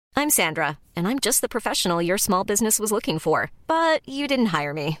I'm Sandra, and I'm just the professional your small business was looking for. But you didn't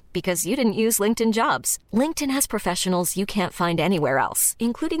hire me because you didn't use LinkedIn Jobs. LinkedIn has professionals you can't find anywhere else,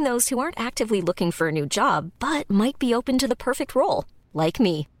 including those who aren't actively looking for a new job, but might be open to the perfect role, like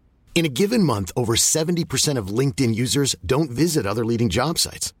me. In a given month, over 70% of LinkedIn users don't visit other leading job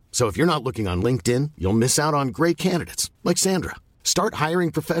sites. So if you're not looking on LinkedIn, you'll miss out on great candidates like Sandra. Start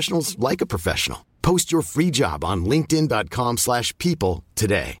hiring professionals like a professional. Post your free job on linkedin.com/people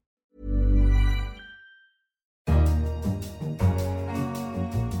today.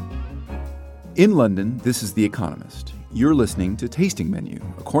 In London, this is The Economist. You're listening to Tasting Menu,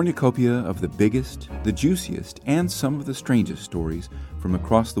 a cornucopia of the biggest, the juiciest, and some of the strangest stories from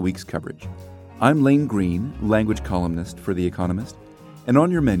across the week's coverage. I'm Lane Green, language columnist for The Economist, and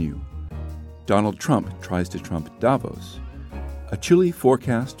on your menu, Donald Trump tries to trump Davos, a chilly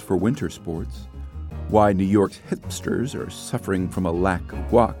forecast for winter sports, why New York's hipsters are suffering from a lack of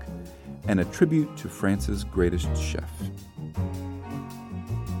guac, and a tribute to France's greatest chef.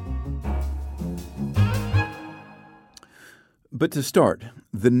 But to start,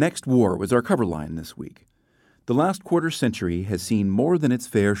 the next war was our cover line this week. The last quarter century has seen more than its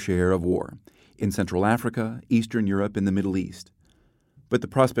fair share of war in Central Africa, Eastern Europe, and the Middle East. But the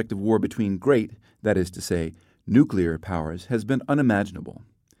prospect of war between great, that is to say, nuclear powers has been unimaginable.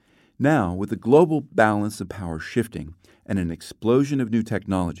 Now, with the global balance of power shifting and an explosion of new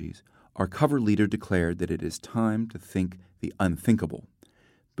technologies, our cover leader declared that it is time to think the unthinkable.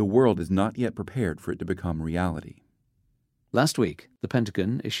 The world is not yet prepared for it to become reality. Last week, the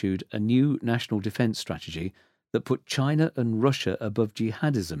Pentagon issued a new national defense strategy that put China and Russia above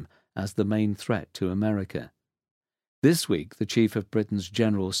jihadism as the main threat to America. This week, the chief of Britain's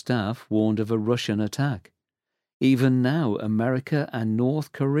General Staff warned of a Russian attack. Even now, America and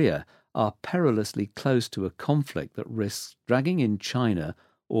North Korea are perilously close to a conflict that risks dragging in China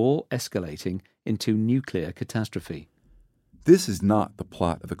or escalating into nuclear catastrophe. This is not the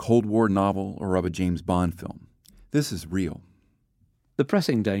plot of a Cold War novel or of a James Bond film. This is real. The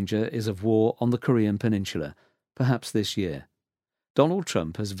pressing danger is of war on the Korean Peninsula, perhaps this year. Donald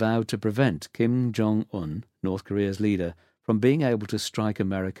Trump has vowed to prevent Kim Jong-un, North Korea's leader, from being able to strike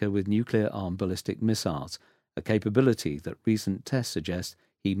America with nuclear-armed ballistic missiles, a capability that recent tests suggest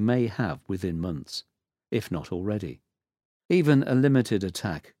he may have within months, if not already. Even a limited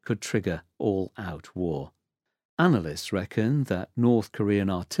attack could trigger all-out war. Analysts reckon that North Korean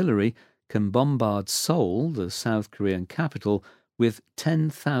artillery can bombard Seoul, the South Korean capital, with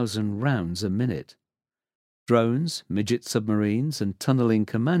 10,000 rounds a minute. Drones, midget submarines, and tunneling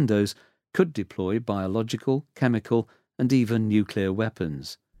commandos could deploy biological, chemical, and even nuclear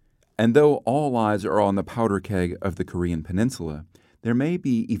weapons. And though all eyes are on the powder keg of the Korean Peninsula, there may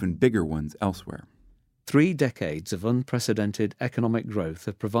be even bigger ones elsewhere. 3 decades of unprecedented economic growth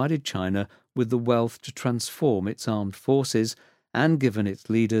have provided China with the wealth to transform its armed forces and given its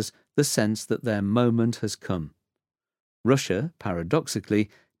leaders the sense that their moment has come. Russia, paradoxically,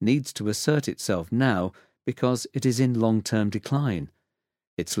 needs to assert itself now because it is in long-term decline.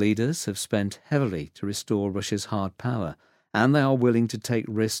 Its leaders have spent heavily to restore Russia's hard power, and they are willing to take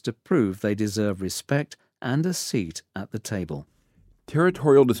risks to prove they deserve respect and a seat at the table.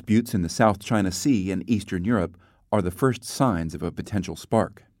 Territorial disputes in the South China Sea and Eastern Europe are the first signs of a potential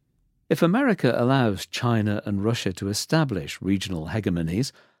spark. If America allows China and Russia to establish regional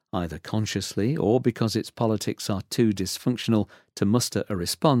hegemonies, either consciously or because its politics are too dysfunctional to muster a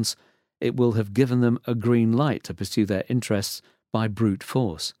response, it will have given them a green light to pursue their interests by brute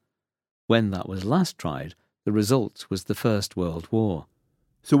force. When that was last tried, the result was the First World War.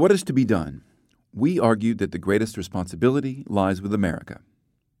 So what is to be done? We argued that the greatest responsibility lies with America.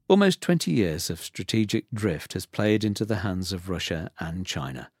 Almost 20 years of strategic drift has played into the hands of Russia and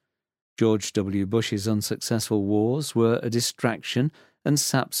China. George W. Bush's unsuccessful wars were a distraction and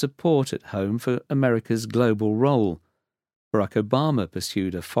sapped support at home for America's global role. Barack Obama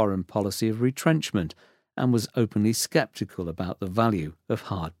pursued a foreign policy of retrenchment and was openly sceptical about the value of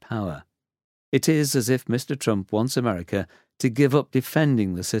hard power. It is as if Mr. Trump wants America to give up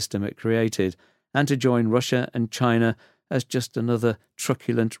defending the system it created and to join Russia and China as just another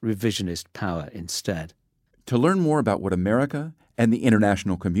truculent revisionist power instead. To learn more about what America and the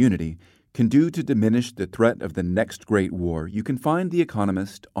international community can do to diminish the threat of the next great war, you can find The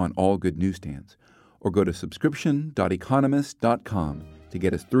Economist on all good newsstands, or go to subscription.economist.com to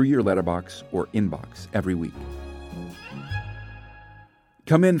get us through your letterbox or inbox every week.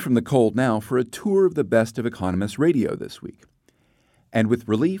 Come in from the cold now for a tour of the best of Economist radio this week. And with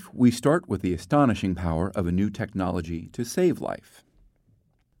relief, we start with the astonishing power of a new technology to save life.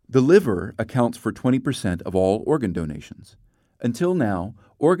 The liver accounts for 20% of all organ donations. Until now,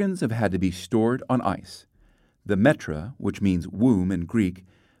 organs have had to be stored on ice. The metra, which means womb in Greek,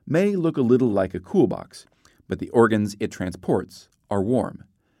 may look a little like a cool box, but the organs it transports are warm.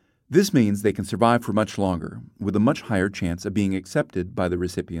 This means they can survive for much longer, with a much higher chance of being accepted by the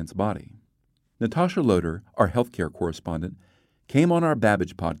recipient's body. Natasha Loder, our healthcare correspondent, came on our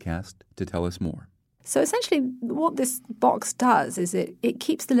Babbage podcast to tell us more. So essentially what this box does is it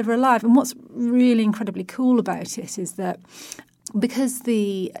keeps the liver alive. And what's really incredibly cool about it is that because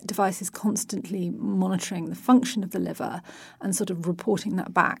the device is constantly monitoring the function of the liver and sort of reporting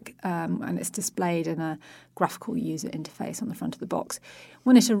that back, and it's displayed in a graphical user interface on the front of the box,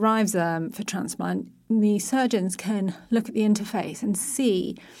 when it arrives for transplant, the surgeons can look at the interface and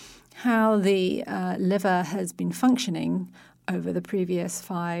see how the liver has been functioning over the previous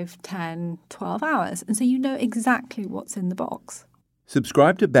 5, 10, 12 hours. And so you know exactly what's in the box.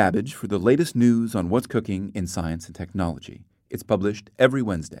 Subscribe to Babbage for the latest news on what's cooking in science and technology. It's published every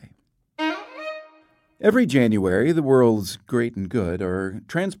Wednesday. Every January, the world's great and good are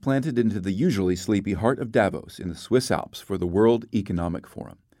transplanted into the usually sleepy heart of Davos in the Swiss Alps for the World Economic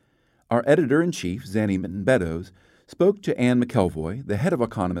Forum. Our editor-in-chief, Zanny Mitten-Beddoes, spoke to Anne McElvoy, the head of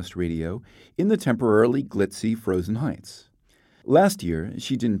Economist Radio, in the temporarily glitzy Frozen Heights. Last year,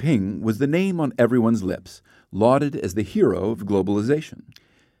 Xi Jinping was the name on everyone's lips, lauded as the hero of globalization.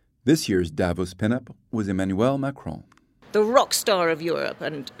 This year's Davos pinup was Emmanuel Macron. The rock star of Europe,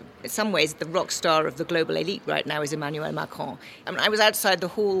 and in some ways the rock star of the global elite right now, is Emmanuel Macron. I mean, I was outside the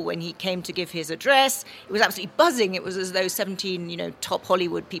hall when he came to give his address. It was absolutely buzzing. It was as though 17, top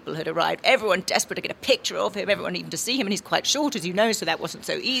Hollywood people had arrived. Everyone desperate to get a picture of him, everyone even to see him, and he's quite short, as you know, so that wasn't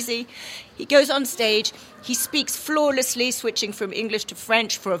so easy. He goes on stage, he speaks flawlessly, switching from English to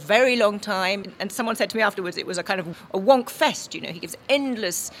French for a very long time, and someone said to me afterwards it was a kind of a wonk fest, he gives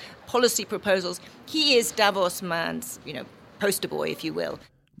endless policy proposals. He is Davos man's, poster boy, if you will.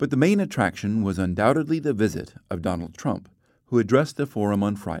 But the main attraction was undoubtedly the visit of Donald Trump, who addressed the forum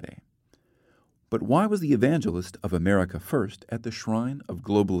on Friday. But why was the evangelist of America First at the shrine of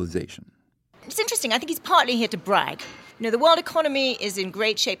globalization? It's interesting. I think he's partly here to brag. The world economy is in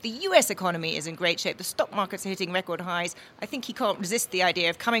great shape. The U.S. economy is in great shape. The stock markets are hitting record highs. I think he can't resist the idea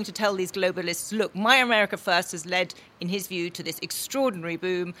of coming to tell these globalists, look, my America First has led, in his view, to this extraordinary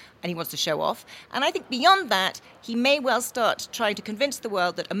boom, and he wants to show off. And I think beyond that, he may well start trying to convince the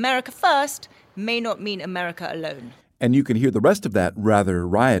world that America First may not mean America alone. And you can hear the rest of that rather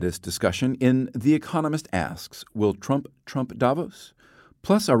riotous discussion in The Economist Asks, Will Trump trump Davos?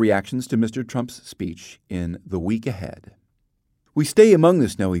 Plus our reactions to Mr. Trump's speech in The Week Ahead. We stay among the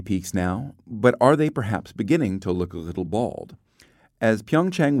snowy peaks now, but are they perhaps beginning to look a little bald? As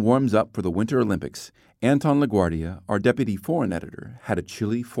Pyeongchang warms up for the Winter Olympics, Anton LaGuardia, our deputy foreign editor, had a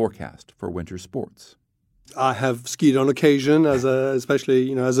chilly forecast for winter sports. I have skied on occasion,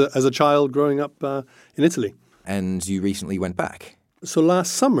 especially as a child growing up in Italy. And you recently went back? So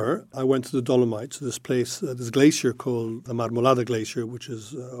last summer, I went to the Dolomites, this place, this glacier called the Marmolada Glacier, which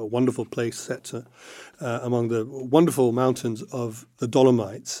is a wonderful place set among the wonderful mountains of the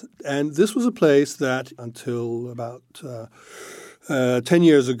Dolomites. And this was a place that, until about 10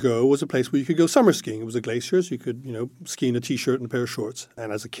 years ago, was a place where you could go summer skiing. It was a glacier, so you could, ski in a T-shirt and a pair of shorts.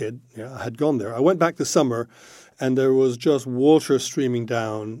 And as a kid, I had gone there. I went back this summer, and there was just water streaming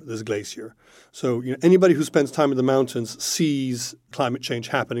down this glacier. So anybody who spends time in the mountains sees climate change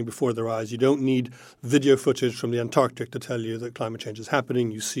happening before their eyes. You don't need video footage from the Antarctic to tell you that climate change is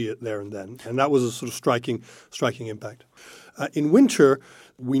happening. You see it there and then. And that was a sort of striking impact. In winter,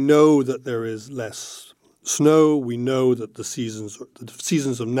 we know that there is less snow. We know that the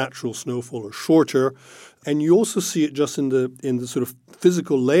seasons of natural snowfall are shorter. And you also see it just in the sort of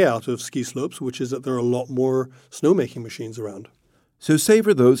physical layout of ski slopes, which is that there are a lot more snowmaking machines around. So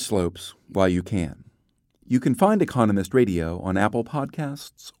savor those slopes while you can. You can find Economist Radio on Apple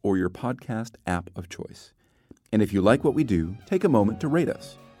Podcasts or your podcast app of choice. And if you like what we do, take a moment to rate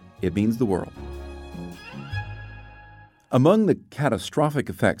us. It means the world. Among the catastrophic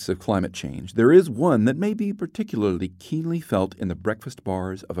effects of climate change, there is one that may be particularly keenly felt in the breakfast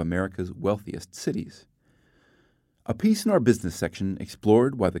bars of America's wealthiest cities. A piece in our business section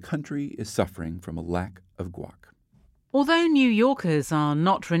explored why the country is suffering from a lack of guac. Although New Yorkers are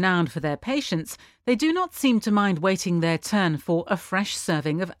not renowned for their patience, they do not seem to mind waiting their turn for a fresh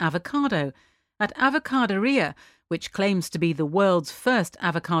serving of avocado. At Avocaderia, which claims to be the world's first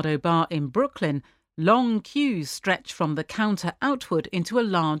avocado bar in Brooklyn, long queues stretch from the counter outward into a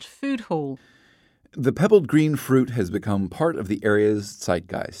large food hall. The pebbled green fruit has become part of the area's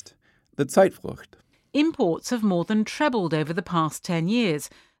zeitgeist, the Zeitfrucht. Imports have more than trebled over the past 10 years,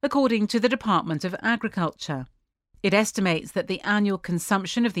 according to the Department of Agriculture. It estimates that the annual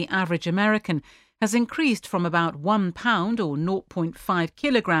consumption of the average American has increased from about £1 or 0.5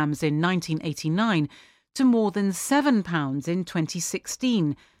 kilograms in 1989 to more than £7 in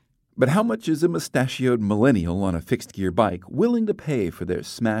 2016. But how much is a mustachioed millennial on a fixed-gear bike willing to pay for their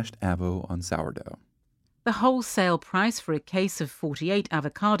smashed avo on sourdough? The wholesale price for a case of 48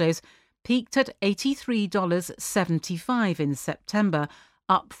 avocados peaked at $83.75 in September,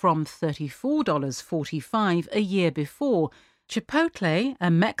 up from $34.45 a year before. Chipotle,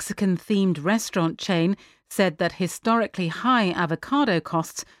 a Mexican-themed restaurant chain, said that historically high avocado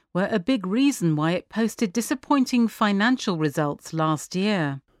costs were a big reason why it posted disappointing financial results last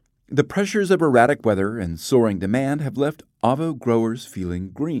year. The pressures of erratic weather and soaring demand have left avo growers feeling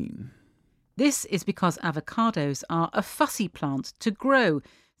green. This is because avocados are a fussy plant to grow,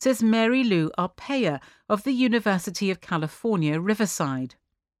 says Mary Lou Arpaia of the University of California, Riverside.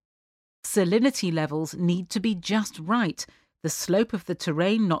 Salinity levels need to be just right, the slope of the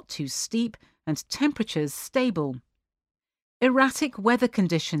terrain not too steep, and temperatures stable. Erratic weather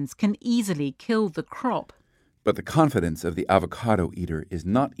conditions can easily kill the crop. But the confidence of the avocado eater is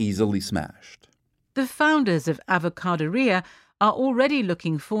not easily smashed. The founders of Avocaderia are already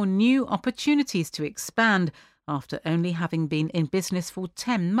looking for new opportunities to expand after only having been in business for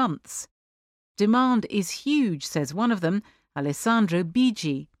 10 months. Demand is huge, says one of them, Alessandro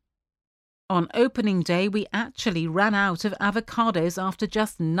Bigi. On opening day, we actually ran out of avocados after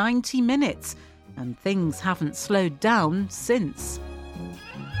just 90 minutes, and things haven't slowed down since.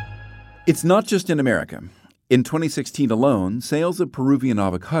 It's not just in America. In 2016 alone, sales of Peruvian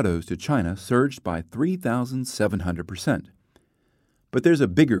avocados to China surged by 3,700%. But there's a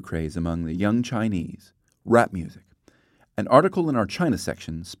bigger craze among the young Chinese, rap music. An article in our China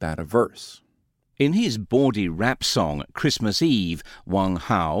section spat a verse. In his bawdy rap song Christmas Eve, Wang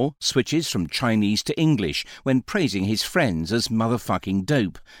Hao switches from Chinese to English when praising his friends as motherfucking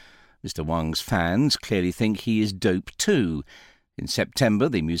dope. Mr. Wang's fans clearly think he is dope too. In September,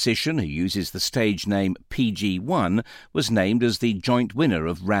 the musician, who uses the stage name PG1, was named as the joint winner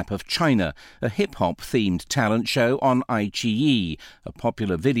of Rap of China, a hip-hop-themed talent show on iQIYI, a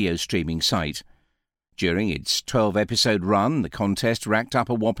popular video streaming site. During its 12-episode run, the contest racked up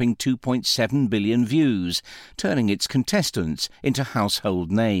a whopping 2.7 billion views, turning its contestants into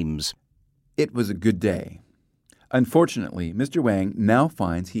household names. It was a good day. Unfortunately, Mr. Wang now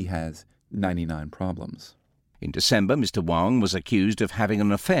finds he has 99 problems. In December, Mr. Wang was accused of having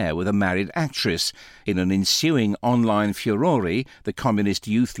an affair with a married actress. In an ensuing online furore, the Communist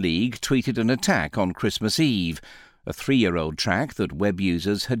Youth League tweeted an attack on Christmas Eve, a 3-year-old track that web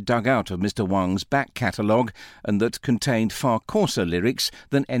users had dug out of Mr. Wang's back catalogue and that contained far coarser lyrics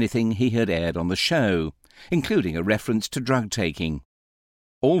than anything he had aired on the show, including a reference to drug-taking.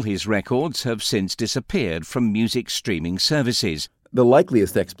 All his records have since disappeared from music streaming services. The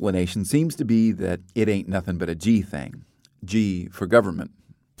likeliest explanation seems to be that it ain't nothing but a G thing. G for government.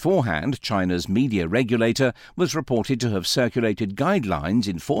 Beforehand, China's media regulator was reported to have circulated guidelines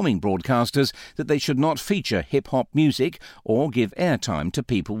informing broadcasters that they should not feature hip-hop music or give airtime to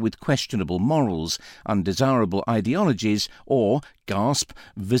people with questionable morals, undesirable ideologies, or, gasp,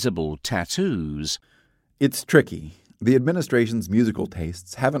 visible tattoos. It's tricky. The administration's musical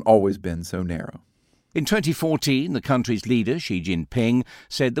tastes haven't always been so narrow. In 2014, the country's leader, Xi Jinping,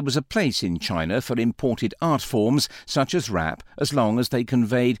 said there was a place in China for imported art forms such as rap as long as they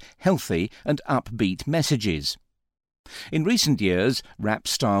conveyed healthy and upbeat messages. In recent years,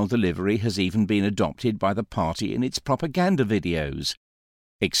 rap-style delivery has even been adopted by the party in its propaganda videos.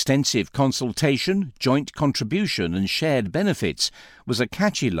 Extensive consultation, joint contribution and shared benefits was a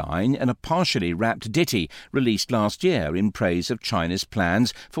catchy line in a partially rapped ditty released last year in praise of China's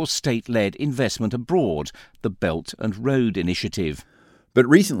plans for state-led investment abroad, the Belt and Road Initiative. But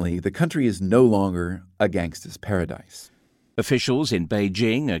recently, the country is no longer a gangster's paradise. Officials in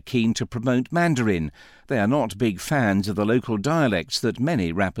Beijing are keen to promote Mandarin. They are not big fans of the local dialects that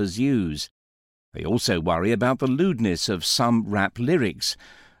many rappers use. They also worry about the lewdness of some rap lyrics,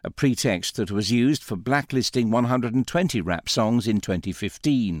 a pretext that was used for blacklisting 120 rap songs in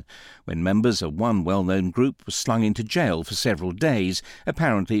 2015, when members of one well-known group were slung into jail for several days,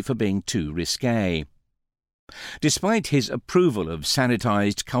 apparently for being too risque. Despite his approval of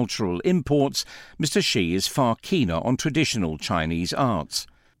sanitized cultural imports, Mr. Xi is far keener on traditional Chinese arts.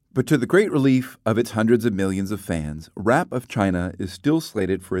 But to the great relief of its hundreds of millions of fans, Rap of China is still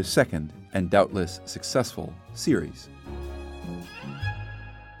slated for a second and doubtless successful series.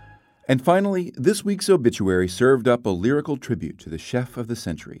 And finally, this week's obituary served up a lyrical tribute to the chef of the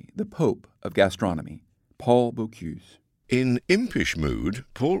century, the Pope of gastronomy, Paul Bocuse. In impish mood,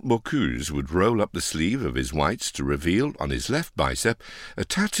 Paul Bocuse would roll up the sleeve of his whites to reveal on his left bicep a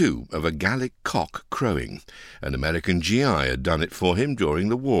tattoo of a Gallic cock crowing. An American GI had done it for him during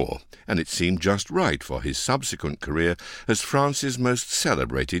the war, and it seemed just right for his subsequent career as France's most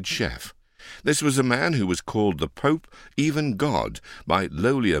celebrated chef. This was a man who was called the Pope, even God, by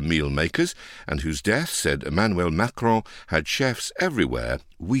lowlier meal makers, and whose death, said Emmanuel Macron, had chefs everywhere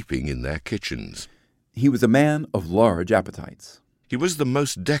weeping in their kitchens. He was a man of large appetites. He was the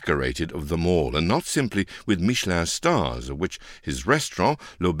most decorated of them all, and not simply with Michelin stars, of which his restaurant,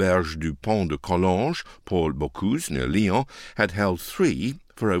 l'Auberge du Pont de Collonges, Paul Bocuse, near Lyon, had held 3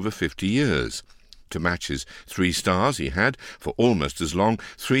 for over 50 years. To match his 3 stars, he had, for almost as long,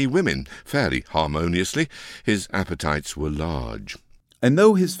 3 women, fairly harmoniously. His appetites were large. And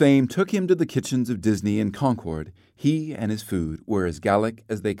though his fame took him to the kitchens of Disney and Concord, he and his food were as Gallic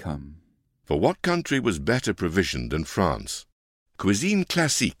as they come. For what country was better provisioned than France? Cuisine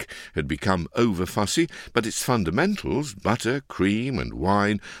classique had become over-fussy, but its fundamentals, butter, cream, and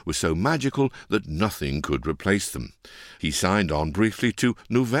wine, were so magical that nothing could replace them. He signed on briefly to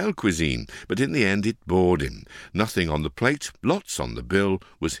Nouvelle Cuisine, but in the end it bored him. Nothing on the plate, lots on the bill,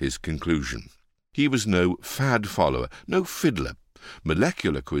 was his conclusion. He was no fad follower, no fiddler.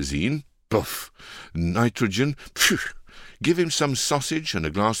 Molecular cuisine, puff. Nitrogen, phew. Give him some sausage and a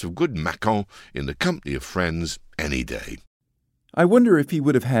glass of good Macon in the company of friends any day. I wonder if he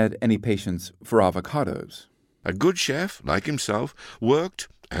would have had any patience for avocados. A good chef, like himself, worked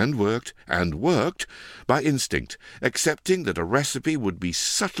and worked and worked by instinct, accepting that a recipe would be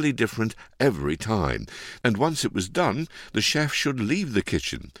subtly different every time, and once it was done, the chef should leave the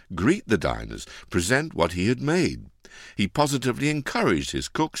kitchen, greet the diners, present what he had made. He positively encouraged his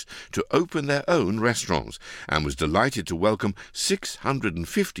cooks to open their own restaurants, and was delighted to welcome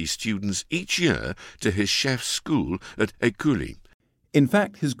 650 students each year to his chef's school at Écully. In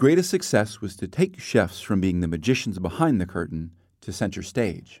fact, his greatest success was to take chefs from being the magicians behind the curtain to center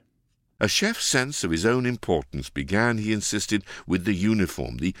stage. A chef's sense of his own importance began, he insisted, with the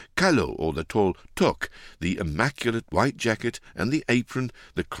uniform, the calot or the tall toque, the immaculate white jacket and the apron,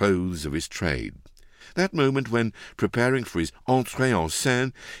 the clothes of his trade. That moment when, preparing for his entrée en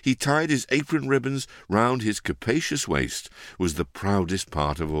scène, he tied his apron ribbons round his capacious waist was the proudest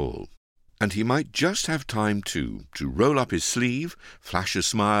part of all. And he might just have time, too, to roll up his sleeve, flash a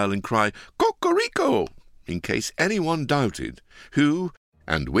smile, and cry, "Cocorico!" in case anyone doubted who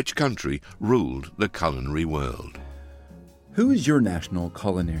and which country ruled the culinary world. Who is your national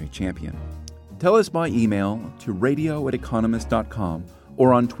culinary champion? Tell us by email to radio@economist.com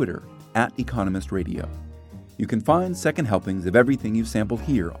or on Twitter @EconomistRadio. You can find second helpings of everything you've sampled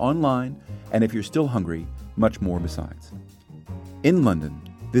here online, and if you're still hungry, much more besides. In London,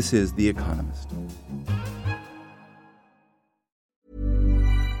 this is The Economist.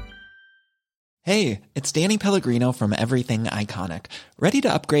 Hey, it's Danny Pellegrino from Everything Iconic. Ready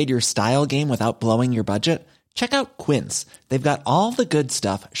to upgrade your style game without blowing your budget? Check out Quince. They've got all the good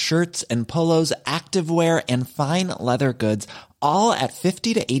stuff, shirts and polos, activewear, and fine leather goods, all at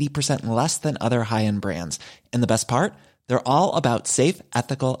 50 to 80% less than other high-end brands. And the best part? They're all about safe,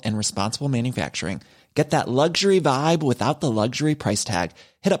 ethical, and responsible manufacturing. Get that luxury vibe without the luxury price tag.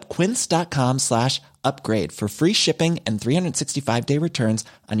 Hit up quince.com/upgrade for free shipping and 365-day returns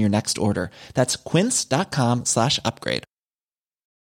on your next order. That's quince.com/upgrade.